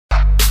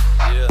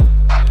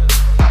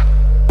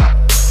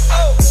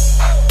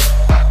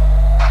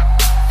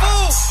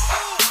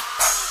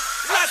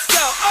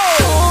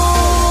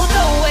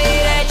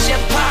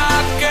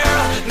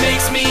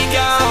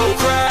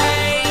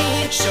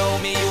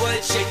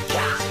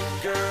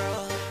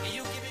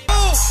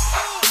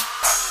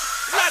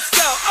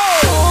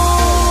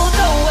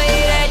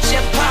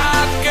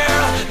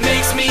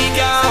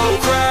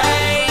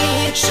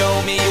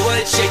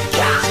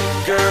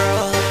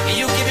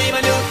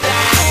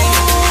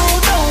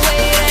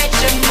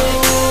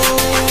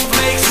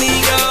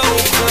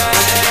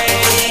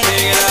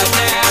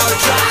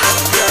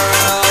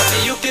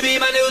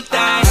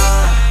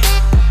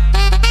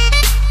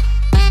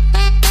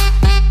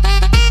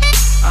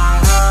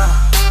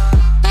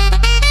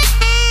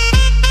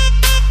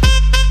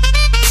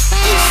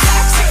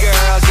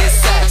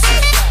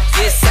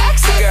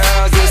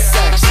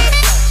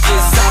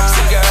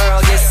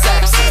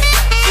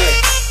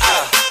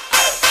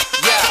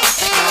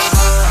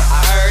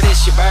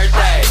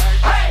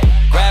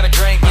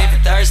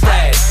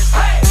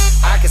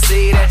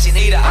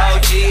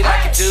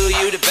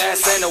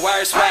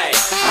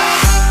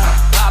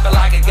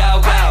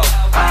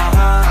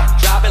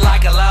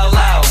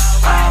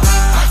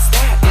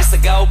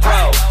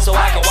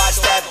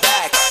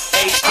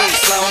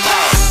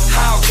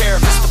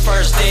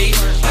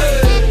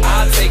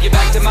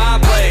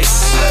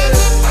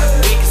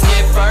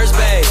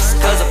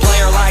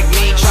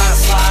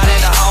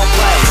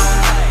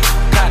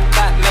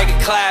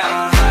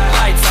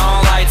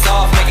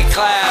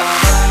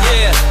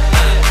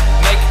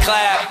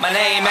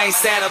ain't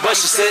Santa, but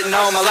she's sitting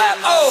on my lap.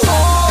 Oh,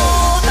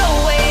 the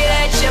way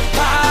that you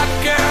pop,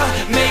 girl,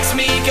 makes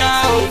me go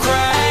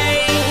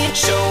crazy.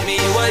 Show me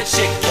what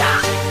you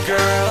got,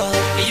 girl.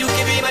 You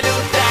can be my new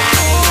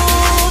thing.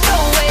 The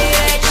way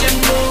that you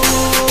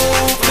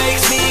move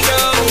makes me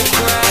go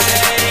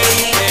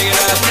crazy. Pick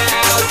it up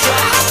now,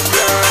 drop,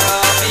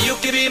 girl. You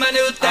can be my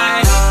new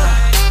thing.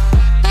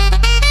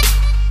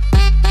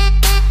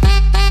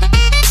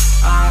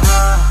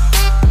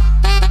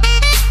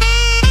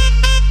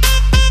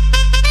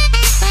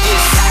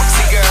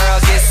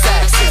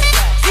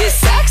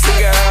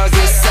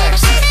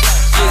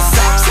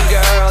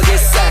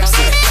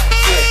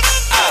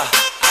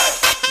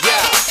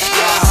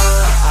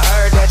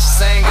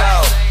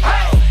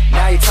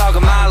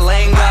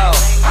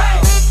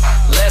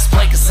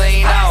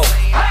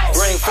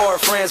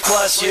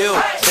 Plus you,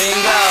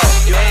 bingo,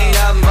 you ain't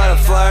nothing but a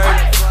flirt.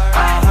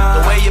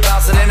 The way you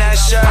bouncing in that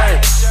shirt,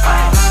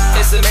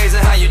 it's amazing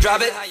how you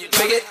drop it,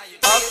 pick it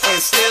up and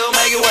still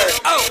make it work.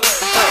 Oh,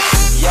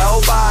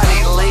 your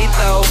body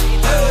lethal,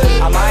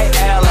 I might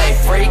LA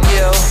freak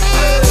you.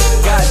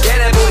 God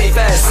damn that booty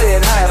fat,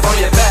 sitting high up on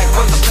your back.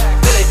 What the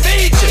did they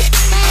feed you?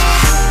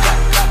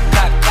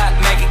 Clap, clap,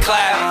 make it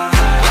clap.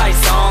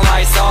 Lights on,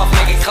 lights off,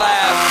 make it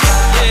clap.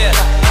 Yeah,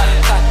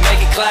 make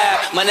it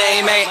clap. My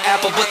name ain't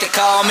Apple, but they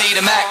call me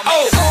the Mac.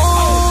 Oh,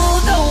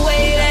 the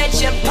way that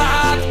you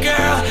pop,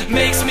 girl,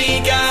 makes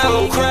me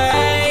go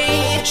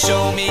crazy.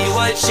 Show me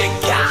what you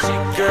got,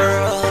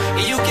 girl.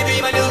 You can be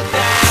my new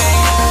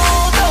thing.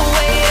 The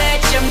way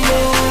that you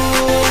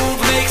move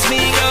makes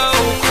me go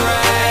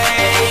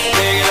crazy.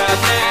 Pick it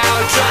up now,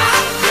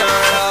 drop,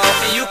 girl.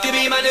 You can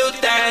be my new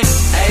thing.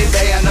 Hey,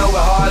 babe, I know we're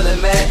hardly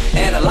met,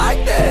 and I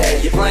like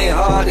that. You're playing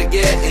hard to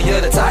get, and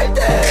you're the type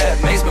that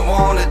makes me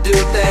wanna do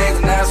things,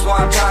 and that's why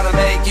I'm trying to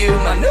make you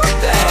my new